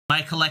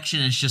My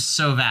collection is just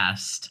so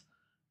vast,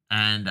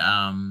 and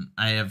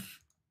I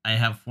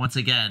have once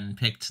again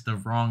picked the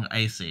wrong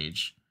Ice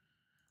Age.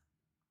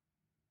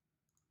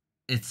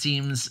 It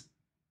seems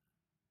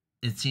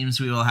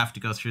we will have to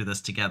go through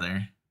this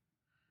together.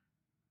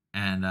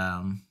 And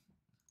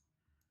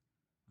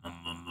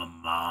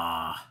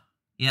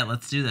yeah,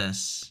 let's do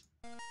this.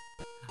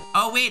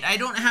 Oh wait, I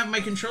don't have my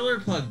controller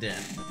plugged in.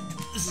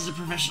 This is a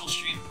professional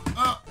stream.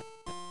 Oh.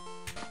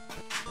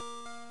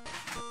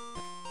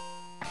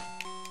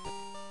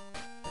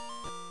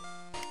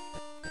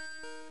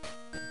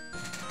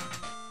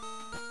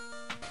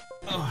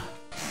 Oh.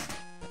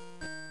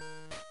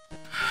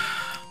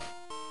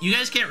 You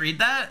guys can't read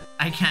that?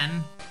 I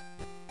can.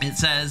 It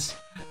says,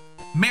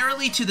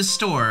 merrily to the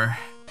store,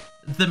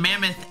 the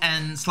mammoth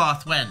and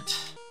sloth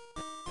went.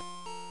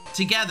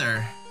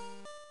 Together.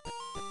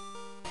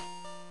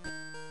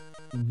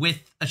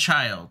 With a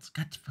child.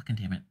 God fucking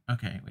damn it.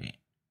 Okay, wait.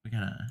 We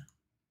gotta...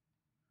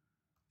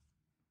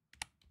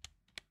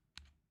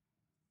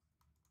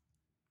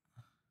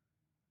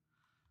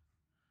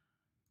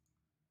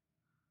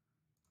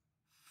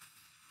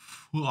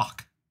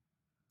 Fuck.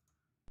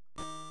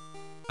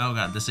 Oh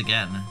god, this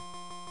again.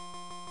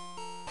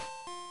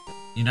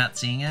 You not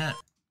seeing it?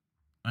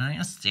 Why don't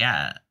you see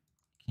it?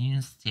 Can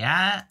you see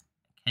it?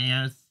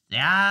 Can you see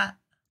it?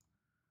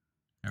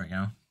 There we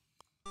go.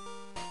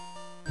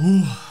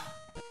 Ooh.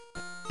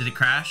 Did it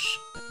crash?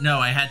 No,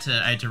 I had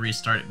to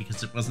restart it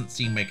because it wasn't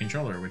seeing my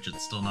controller, which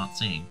it's still not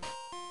seeing.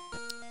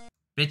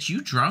 Bitch,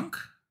 you drunk?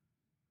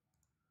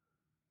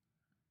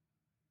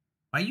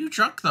 Why you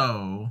drunk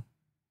though?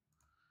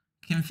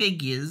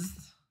 Configures.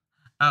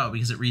 Oh,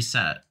 because it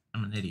reset.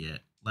 I'm an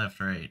idiot.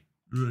 Left, right.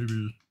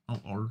 Oh,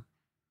 R.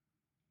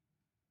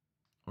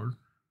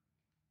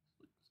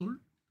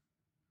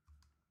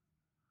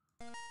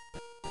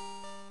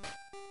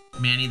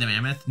 Manny the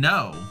Mammoth?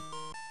 No.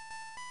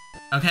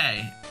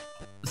 Okay.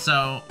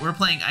 So, we're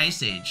playing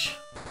Ice Age.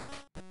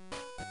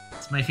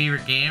 It's my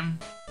favorite game.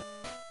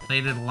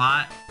 Played it a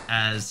lot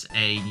as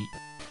a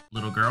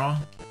little girl.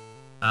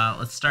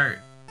 Let's start.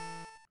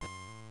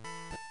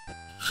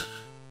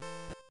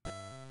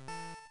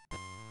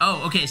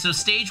 Oh, okay, so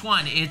stage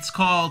 1, it's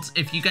called,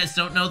 if you guys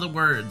don't know the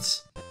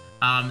words,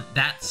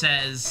 that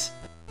says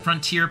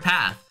Frontier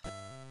Path.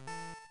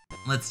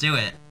 Let's do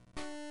it.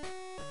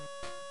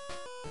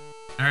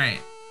 Alright,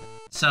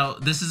 so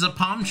this is a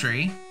palm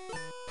tree.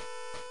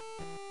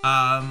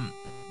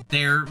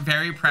 They're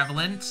very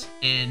prevalent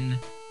in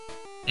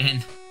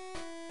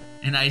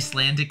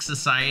Icelandic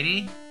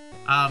society.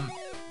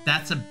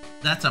 That's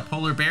a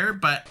polar bear,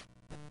 but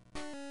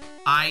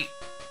I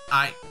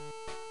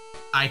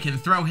can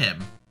throw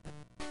him.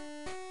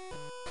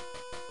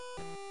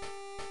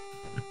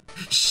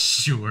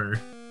 Sure.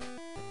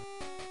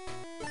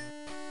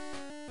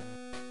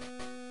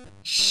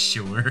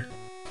 Sure.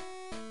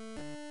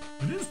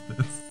 What is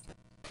this?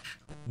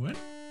 What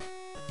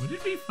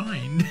did we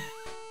find?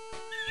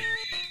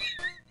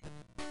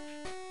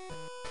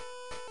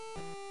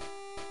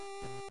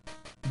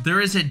 There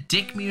is a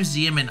dick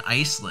museum in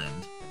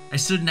Iceland. I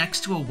stood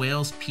next to a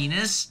whale's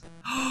penis.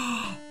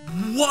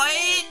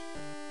 What?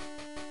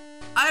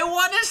 I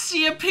want to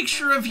see a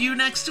picture of you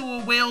next to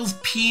a whale's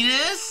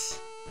penis?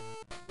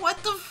 What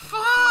the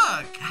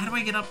fuck? How do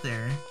I get up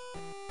there?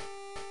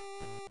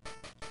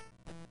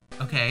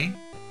 Okay.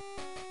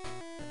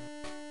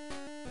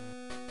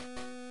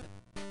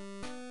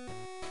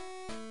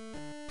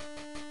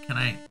 Can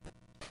I?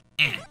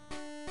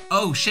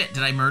 Oh shit,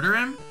 did I murder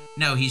him?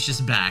 No, he's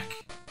just back.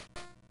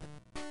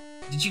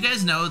 Did you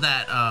guys know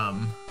that,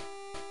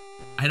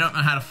 I don't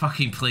know how to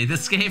fucking play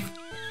this game?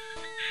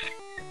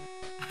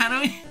 How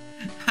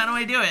do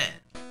I do it?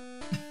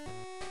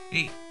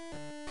 Wait,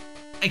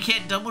 I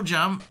can't double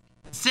jump.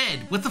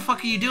 Sid, what the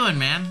fuck are you doing,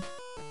 man?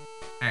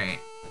 Alright.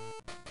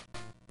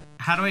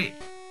 How do I...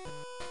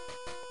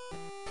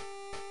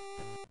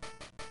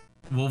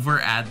 Wolver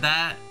add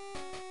that?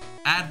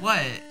 Add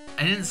what?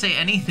 I didn't say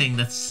anything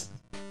that's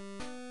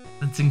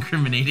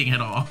incriminating at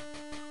all.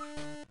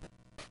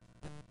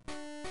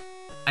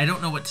 I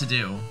don't know what to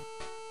do.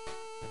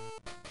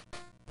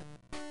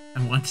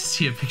 I want to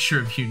see a picture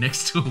of you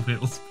next to a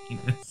whale's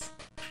penis.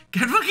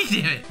 God fucking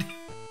damn it!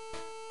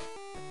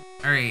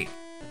 Alright.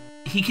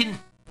 He can...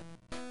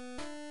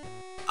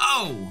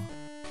 Oh!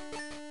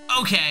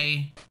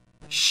 Okay.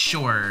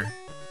 Sure.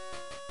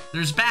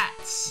 There's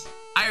bats.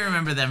 I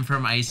remember them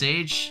from Ice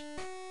Age.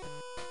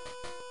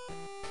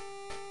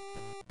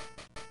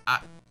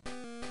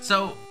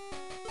 So...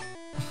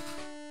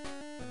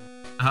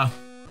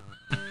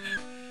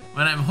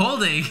 when I'm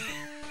holding...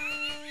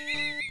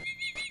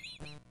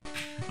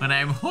 when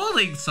I'm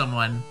holding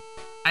someone,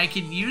 I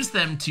can use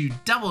them to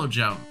double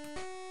jump.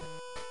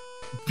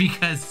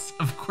 Because,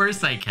 of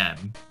course I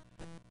can.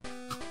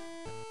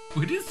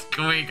 What is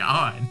going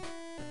on?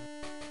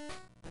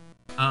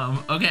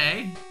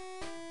 Okay.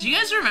 Do you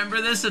guys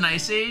remember this in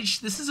Ice Age?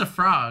 This is a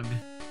frog.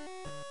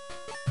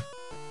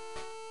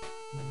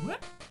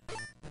 What?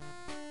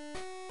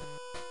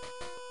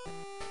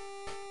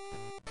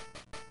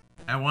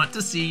 I want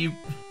to see you...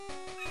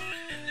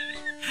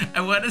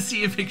 I want to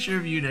see a picture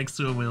of you next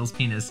to a whale's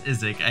penis,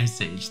 Izik,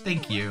 Ice Age.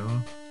 Thank you.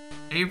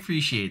 I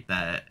appreciate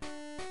that.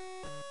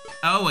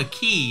 Oh, a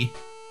key.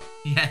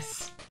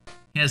 Yes.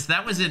 Yes,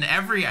 that was in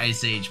every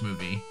Ice Age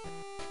movie.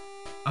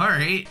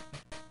 Alright.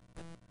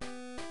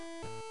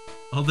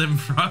 All them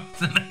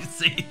frogs in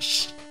Ice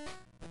Age.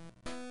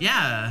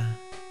 Yeah.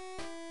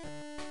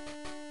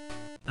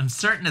 I'm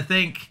starting to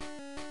think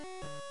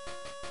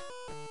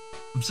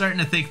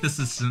this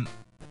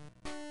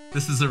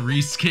is a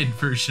reskinned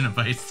version of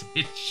Ice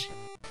Age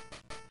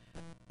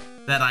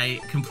that I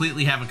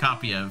completely have a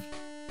copy of.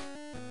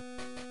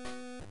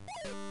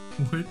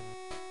 What?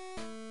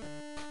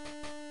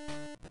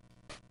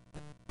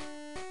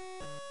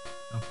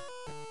 Oh.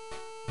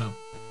 Oh.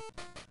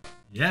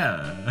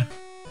 Yeah.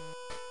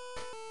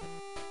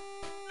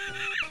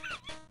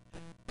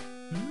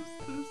 Who's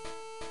this?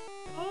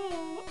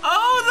 Oh.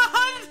 Oh, the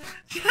hunt!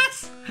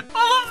 Yes!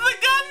 All of the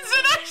guns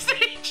in Ice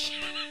Age!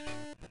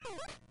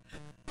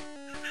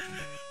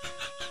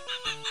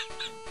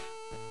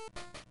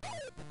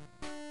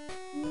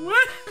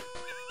 What?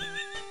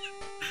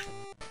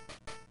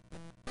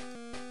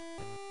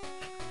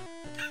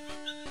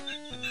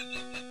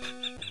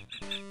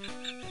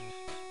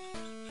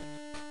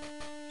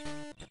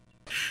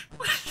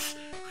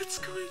 What's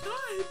going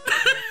on?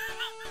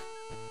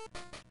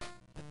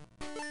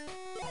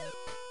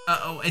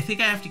 Uh-oh, I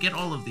think I have to get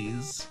all of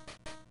these.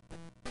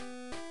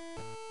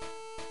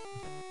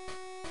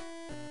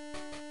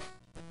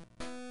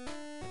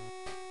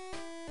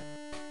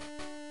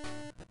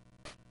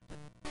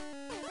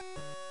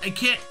 I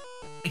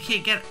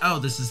can't get, oh,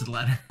 this is the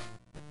letter.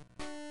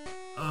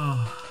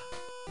 Oh.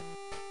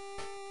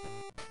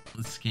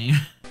 This game.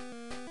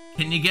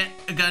 Can you get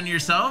a gun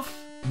yourself?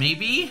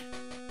 Maybe?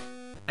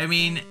 I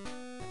mean,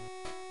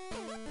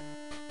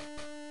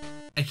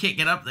 I can't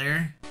get up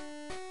there.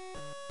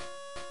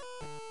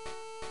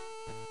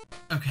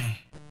 Okay.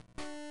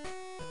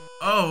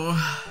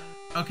 Oh,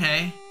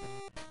 okay.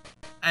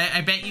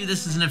 I bet you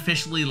this is an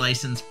officially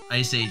licensed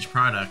Ice Age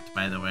product,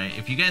 by the way.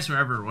 If you guys were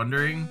ever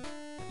wondering,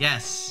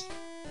 yes.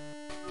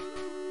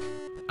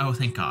 Oh,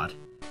 thank God.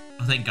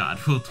 Oh, thank God.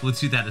 We'll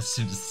do that as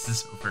soon as this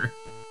is over.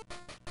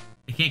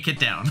 I can't get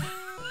down.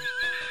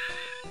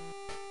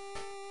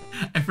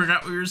 I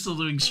forgot we were still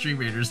doing Stream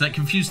Raiders. That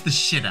confused the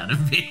shit out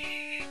of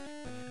me.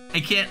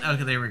 I can't.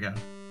 Okay, there we go.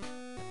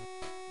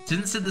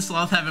 Didn't Sid the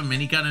Sloth have a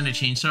minigun and a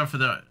chainsaw for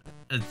the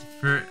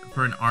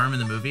for an arm in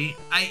the movie?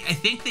 I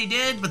think they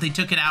did, but they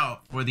took it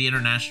out for the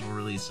international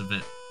release of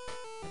it.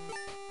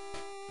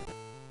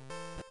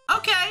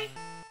 Okay.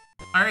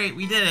 All right,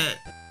 we did it.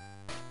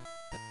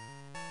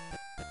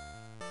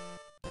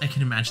 I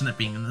can imagine that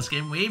being in this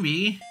game.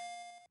 Maybe.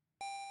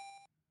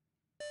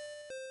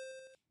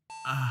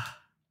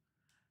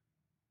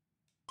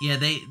 Yeah,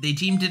 they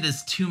deemed it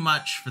as too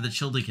much for the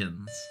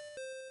Childikins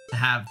to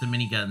have the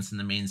miniguns in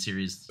the main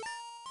series.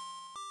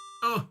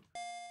 Oh.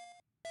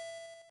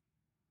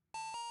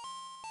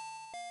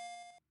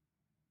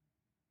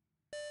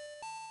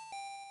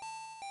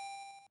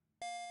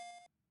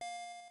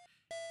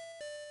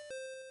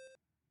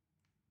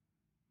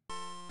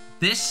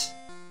 This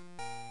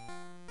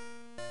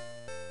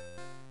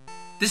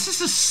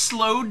is a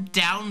slowed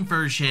down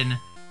version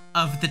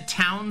of the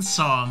town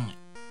song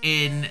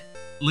in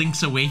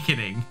Link's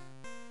Awakening.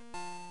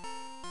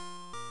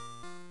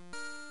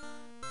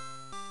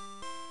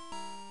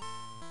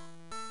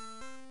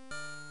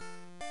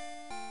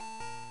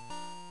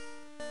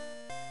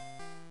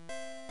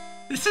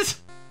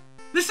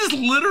 This is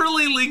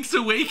literally Link's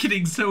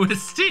Awakening's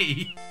OST.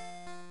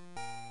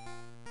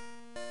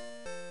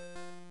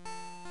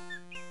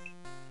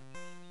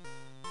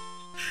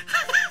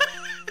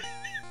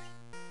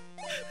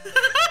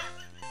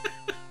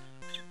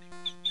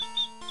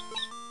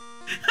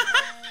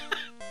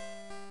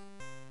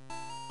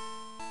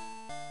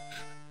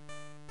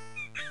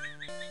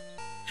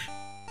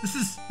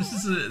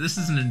 This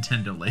is a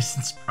Nintendo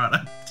licensed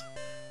product.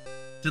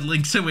 Did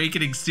Link's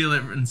Awakening steal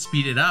it and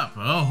speed it up?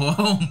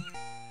 Oh,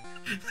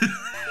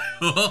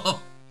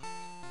 oh.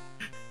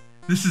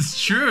 This is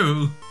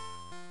true.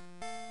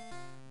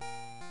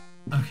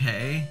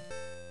 Okay.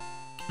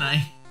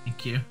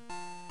 Thank you.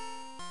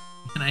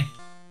 Can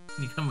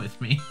you come with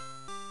me?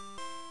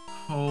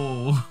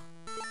 Oh.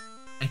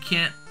 I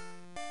can't.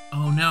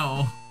 Oh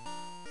no.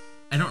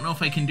 I don't know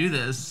if I can do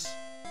this.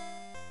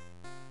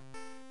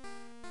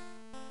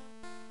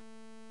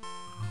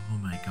 Oh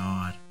my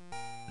God.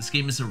 This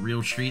game is a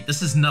real treat.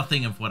 This is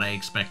nothing of what I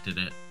expected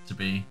it to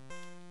be.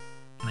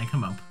 Can I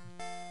come up?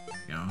 There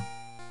we go.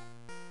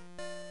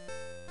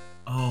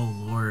 Oh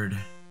Lord.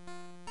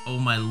 Oh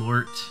my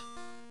Lord.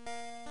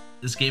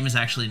 This game is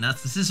actually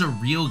nuts. This is a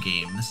real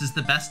game. This is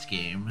the best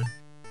game.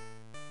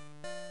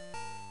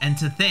 And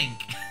to think,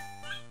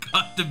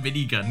 God, the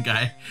minigun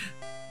guy.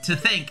 To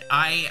think,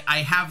 I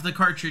have the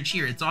cartridge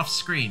here. It's off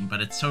screen,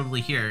 but it's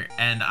totally here.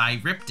 And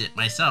I ripped it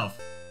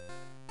myself.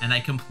 And I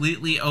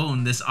completely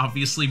own this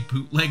obviously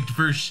bootlegged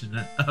version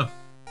of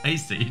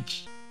Ice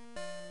Age.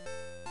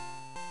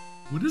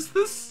 What is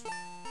this?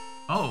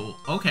 Oh,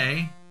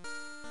 okay.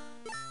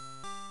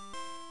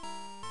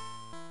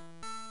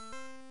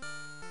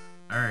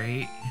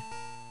 Alright.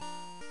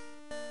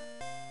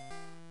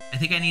 I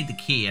think I need the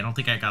key. I don't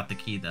think I got the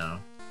key, though.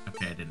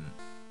 Okay, I didn't.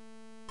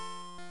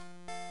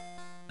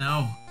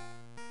 No.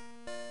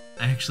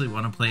 I actually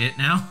want to play it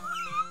now.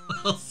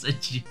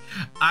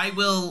 I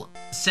will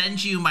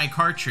send you my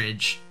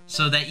cartridge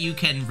so that you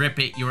can rip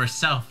it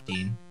yourself,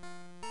 Dean.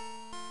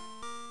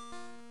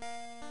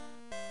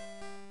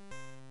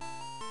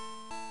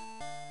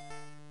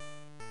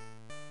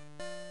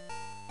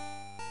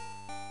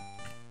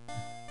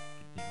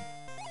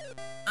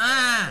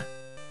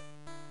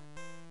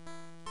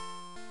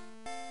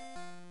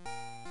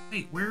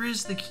 Wait, where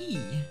is the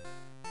key?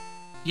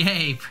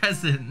 Yay,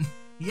 present.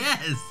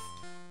 Yes!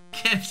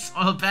 Gifts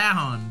all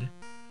abound.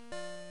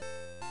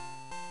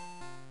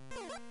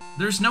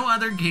 There's no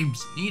other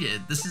games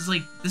needed. This is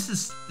like, this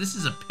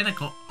is a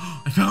pinnacle.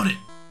 I found it!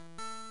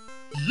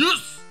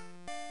 Yes!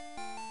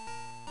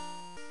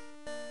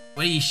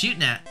 What are you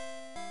shooting at?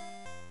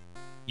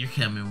 You're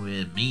coming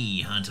with me,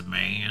 Hunter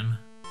Man.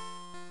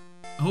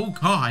 Oh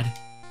God.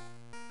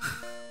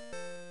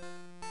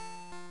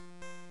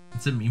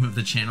 It's a meme of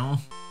the channel.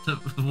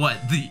 What,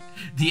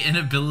 the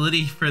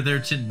inability for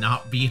there to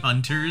not be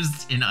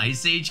hunters in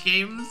Ice Age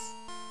games?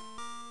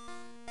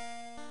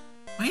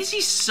 Why is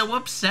he so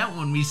upset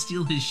when we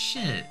steal his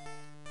shit?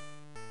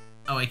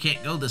 Oh, I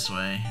can't go this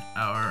way.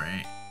 Oh,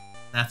 alright.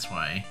 That's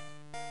why.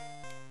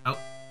 Oh.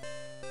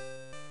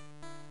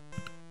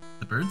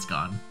 The bird's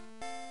gone.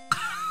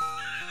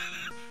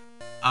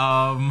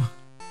 Oh.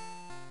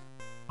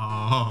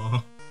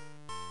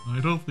 I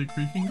don't think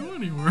we can go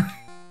anywhere.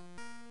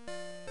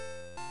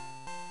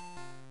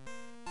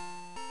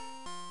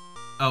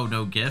 Oh,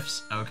 no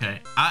gifts? Okay.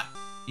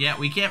 Yeah,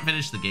 we can't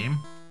finish the game.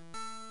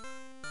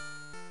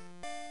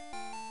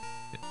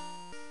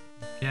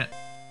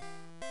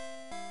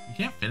 We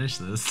can't finish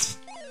this.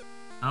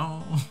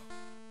 Oh.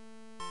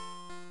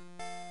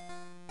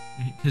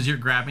 Because you're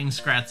grabbing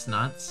Scrat's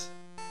nuts?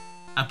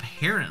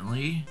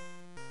 Apparently.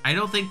 I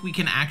don't think we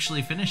can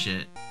actually finish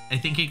it. I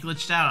think it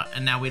glitched out,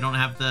 and now we don't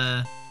have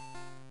the...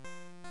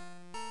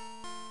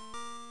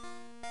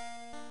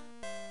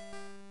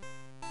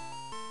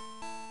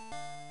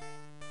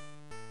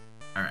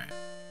 Alright.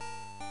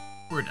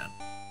 We're done.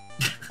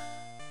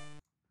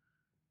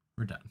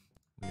 We're done.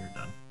 We are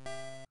done.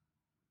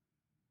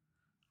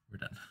 We're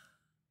done.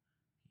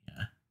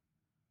 Yeah.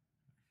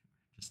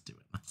 Just doing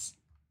this.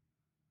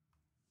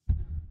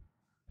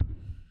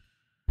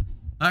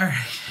 Alright.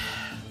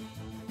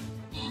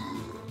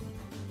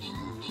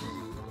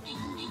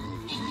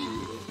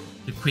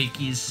 The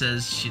Quakies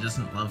says she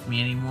doesn't love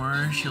me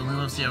anymore. She only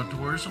loves the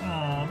outdoors.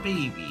 Aw,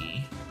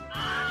 baby.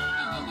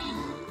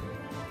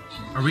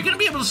 Are we gonna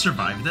be able to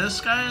survive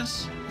this,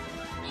 guys?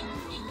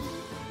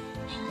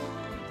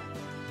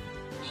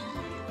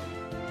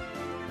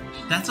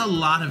 That's a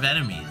lot of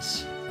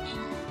enemies.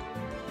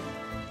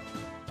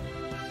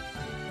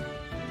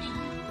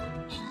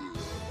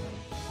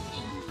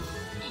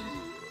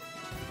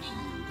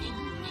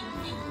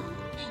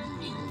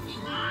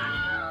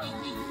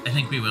 I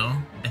think we will.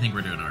 I think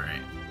we're doing all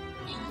right.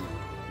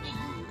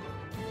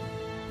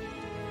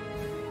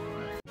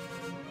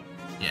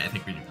 Yeah,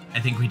 I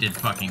think we did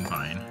fucking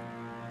fine.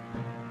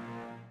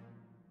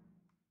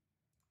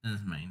 This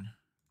is mine.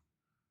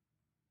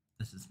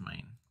 This is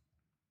mine.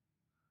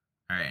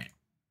 All right.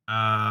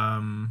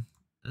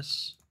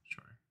 This?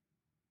 Sure.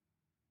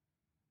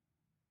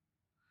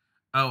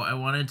 Oh, I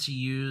wanted to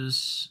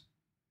use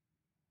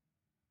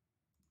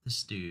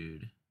this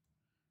dude.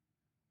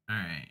 All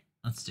right,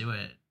 let's do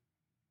it.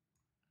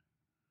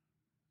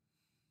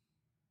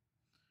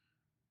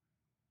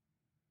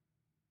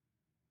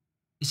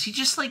 Is he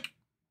just like...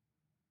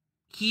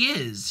 He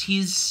is.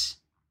 He's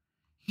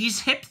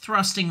hip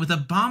thrusting with a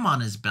bomb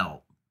on his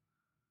belt.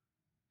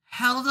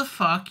 Hell the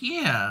fuck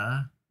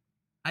yeah.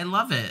 I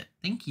love it.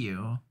 Thank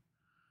you.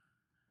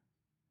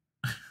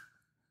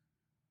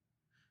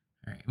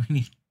 Alright, we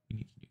need a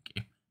new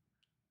game.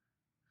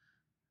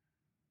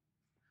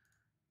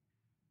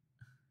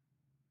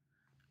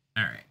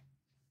 Alright.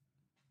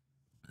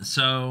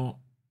 So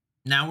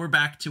now we're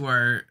back to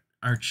our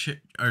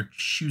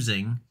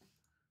choosing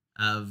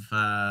of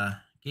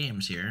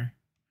games here.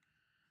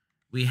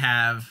 We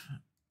have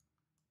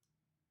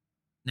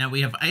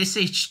Ice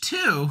Age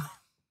 2.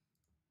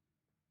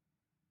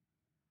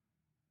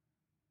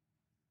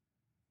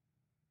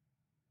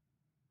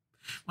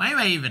 Why am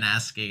I even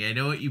asking? I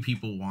know what you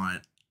people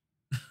want.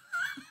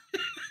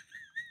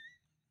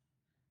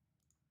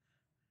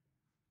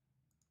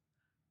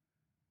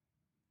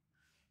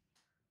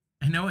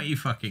 I know what you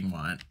fucking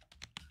want.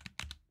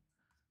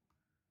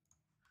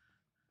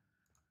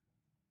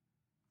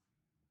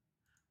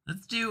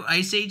 Let's do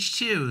Ice Age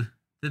 2,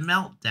 The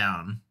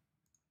Meltdown.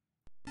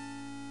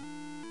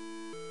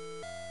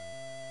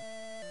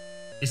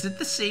 Is it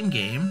the same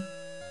game?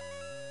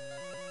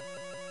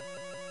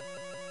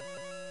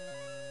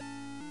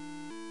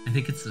 I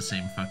think it's the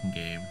same fucking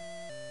game.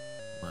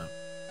 Hello.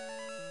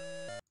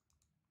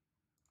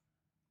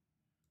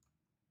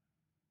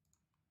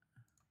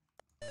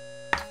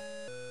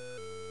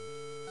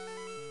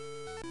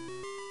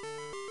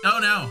 Oh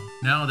no,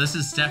 no, this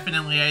is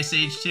definitely Ice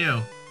Age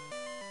 2.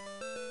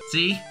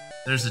 See?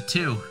 There's a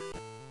 2.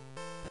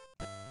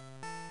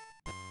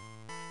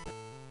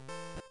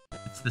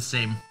 It's the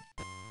same.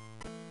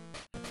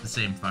 It's the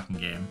same fucking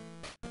game.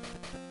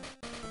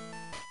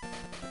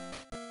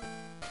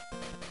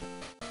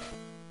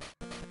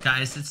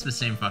 Guys, it's the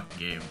same fucking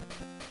game.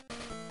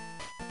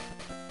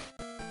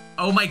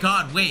 Oh my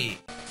god, wait.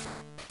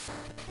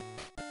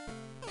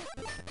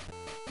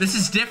 This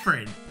is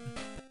different.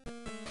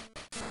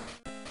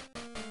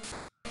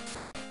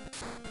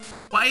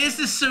 Why is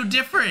this so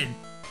different?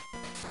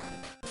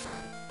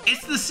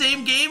 It's the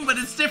same game, but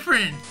it's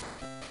different.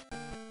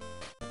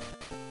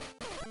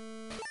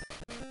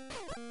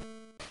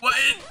 What?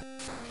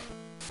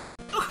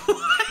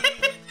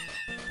 What?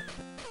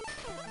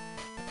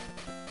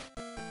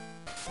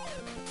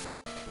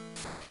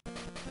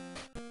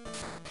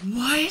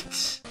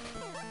 What?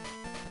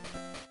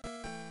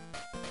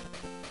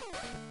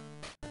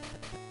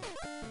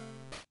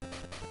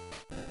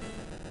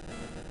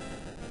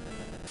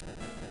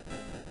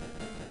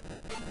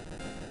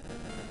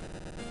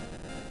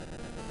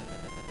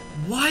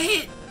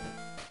 What?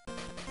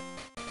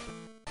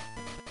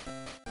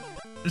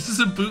 This is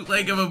a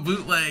bootleg of a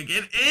bootleg.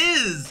 It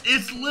is!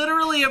 It's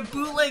literally a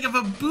bootleg of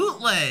a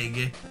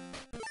bootleg!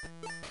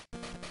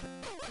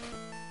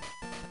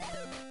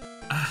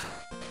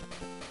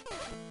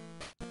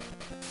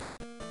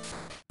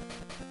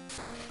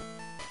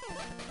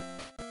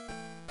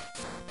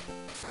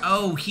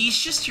 Oh, he's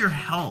just your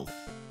health.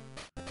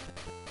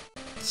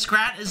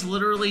 Scrat is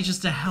literally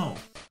just a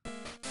health.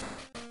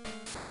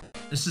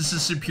 This is a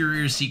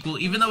superior sequel,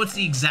 even though it's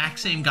the exact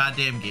same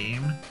goddamn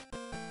game.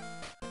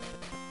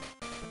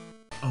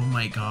 Oh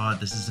my god,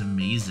 this is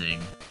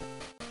amazing.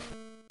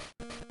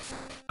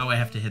 Oh, I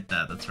have to hit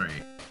that, that's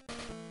right.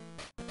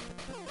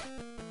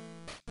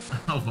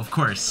 Oh, of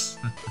course.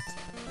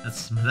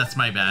 That's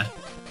my bad.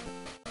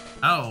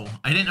 Oh,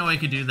 I didn't know I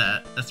could do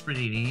that. That's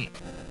pretty neat.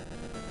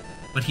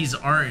 But he's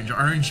orange.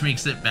 Orange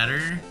makes it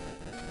better.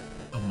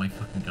 Oh my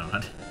fucking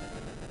god.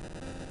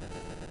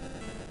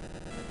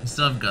 You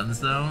still have guns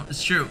though?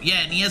 It's true. Yeah,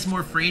 and he has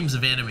more frames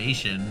of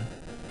animation.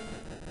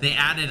 They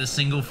added a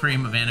single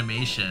frame of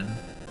animation.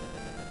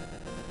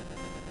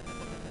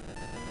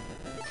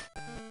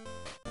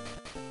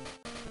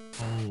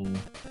 Oh.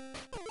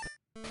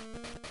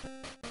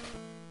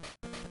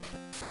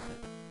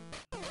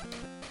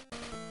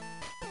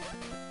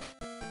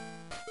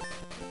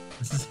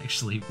 This is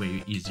actually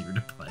way easier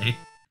to play.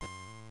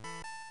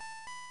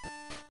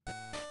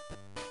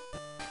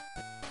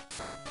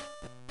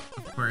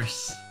 Of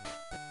course.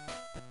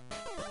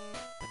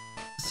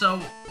 So,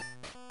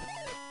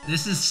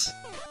 this is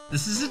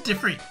a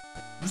different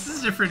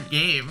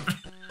game.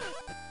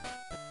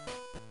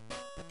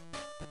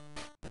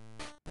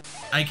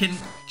 I can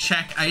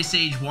check Ice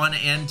Age 1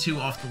 and 2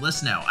 off the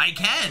list now. I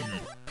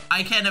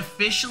can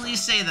officially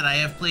say that I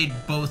have played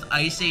both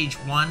Ice Age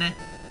 1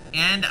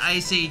 and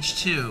Ice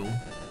Age 2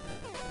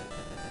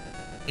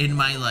 in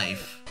my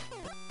life.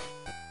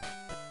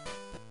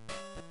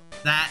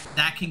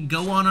 That can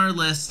go on our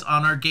list,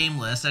 on our game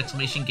list,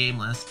 exclamation game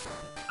list,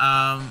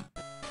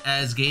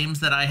 as games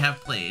that I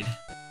have played.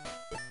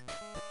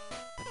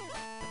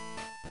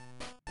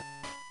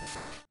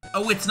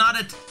 Oh, it's not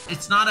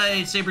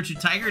a saber-tooth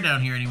tiger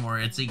down here anymore.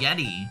 It's a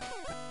Yeti.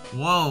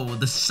 Whoa,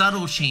 the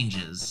subtle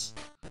changes.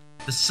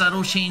 The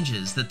subtle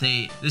changes that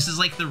this is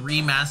like the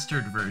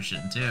remastered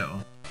version too.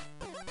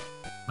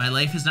 My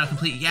life is now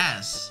complete.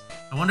 Yes.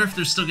 I wonder if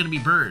there's still gonna be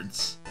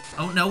birds.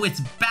 Oh no,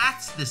 it's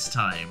bats this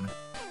time.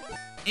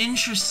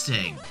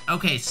 Interesting.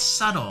 Okay,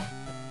 subtle.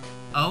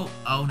 Oh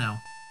no.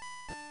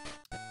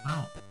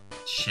 Oh,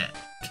 shit.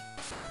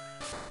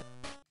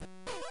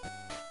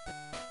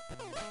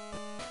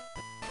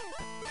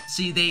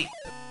 See,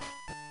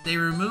 they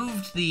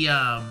removed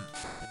the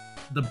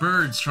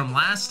birds from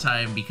last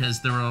time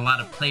because there were a lot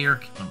of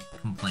player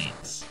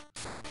complaints.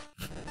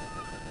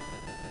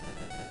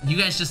 You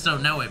guys just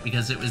don't know it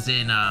because it was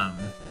in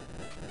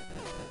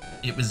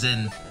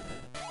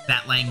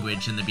that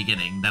language in the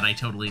beginning that I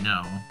totally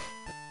know.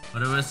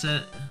 What was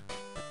it?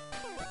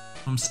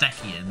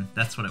 Homestekian,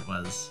 that's what it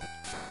was.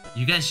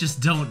 You guys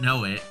just don't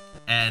know it,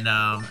 and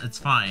it's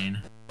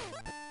fine.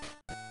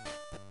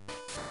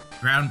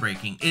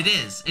 Groundbreaking. It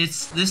is.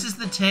 This is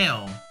the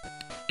tale.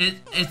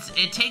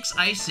 It takes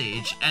Ice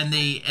Age and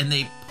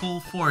they pull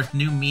forth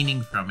new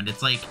meaning from it.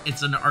 It's like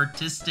it's an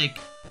artistic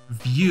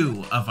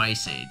view of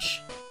Ice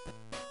Age.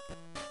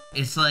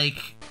 It's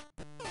like,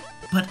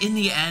 but in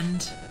the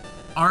end,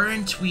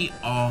 aren't we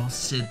all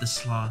Sid the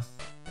Sloth?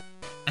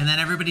 And then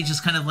everybody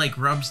just kind of like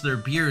rubs their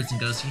beards and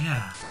goes,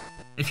 yeah.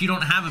 If you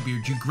don't have a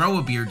beard, you grow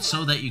a beard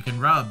so that you can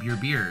rub your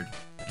beard.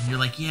 And you're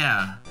like,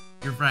 yeah,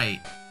 you're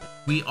right.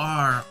 We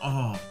are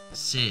all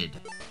Sid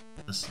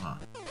the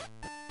Sloth.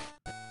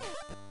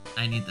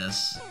 I need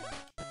this.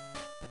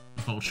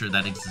 Vulture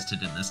that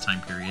existed in this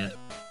time period.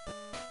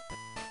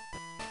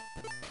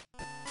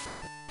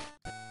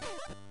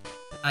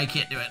 I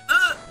can't do it.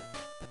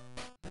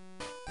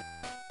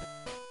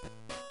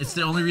 It's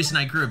the only reason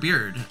I grew a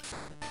beard.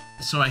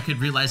 so I could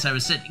realize I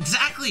was Sid.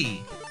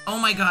 Exactly! Oh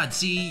my god,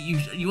 see,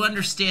 you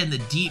understand the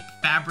deep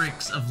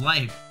fabrics of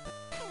life.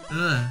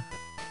 Ugh.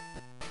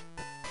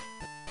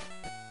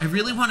 I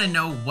really want to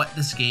know what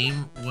this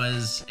game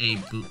was a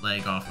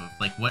bootleg off of.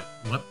 Like,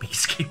 what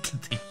base game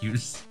did they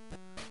use?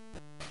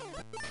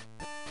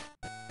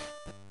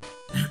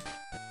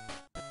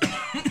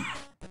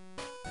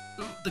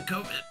 Ooh, the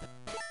COVID.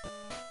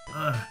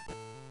 Ugh.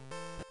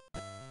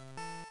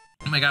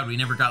 Oh my god, we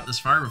never got this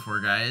far before,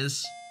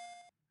 guys.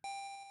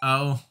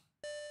 Oh,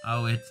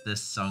 it's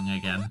this song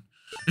again.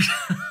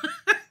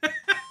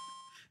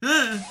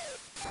 Alright.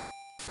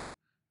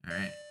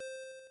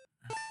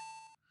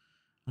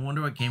 I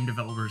wonder what game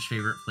developer's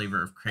favorite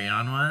flavor of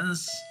crayon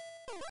was.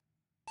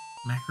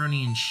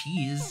 Macaroni and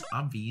cheese,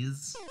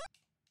 obvious.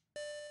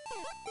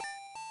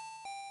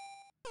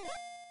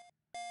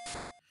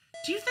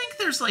 Do you think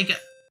there's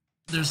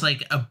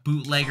like a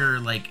bootlegger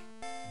like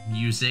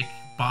music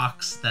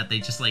box that they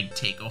just like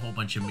take a whole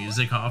bunch of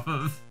music off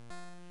of?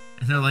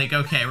 And they're like,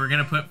 okay, we're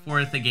gonna put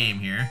forth a game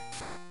here.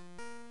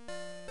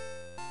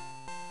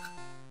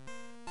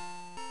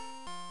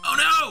 Oh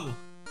no!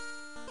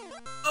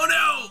 Oh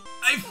no!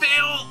 I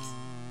failed!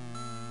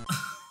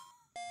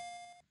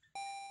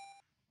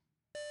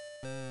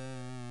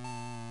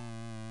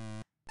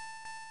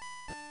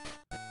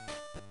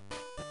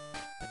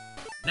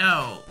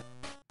 No.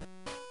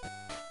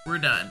 We're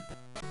done.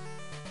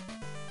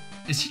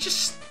 Is he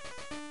just...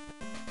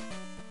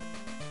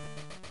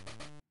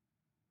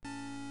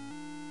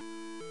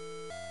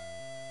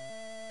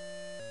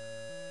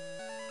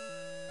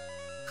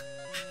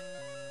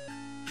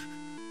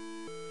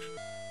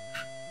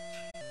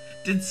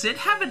 Did Sid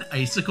have an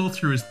icicle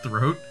through his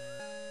throat?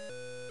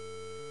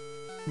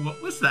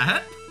 What was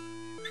that?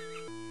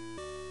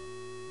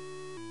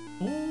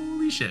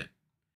 Holy shit.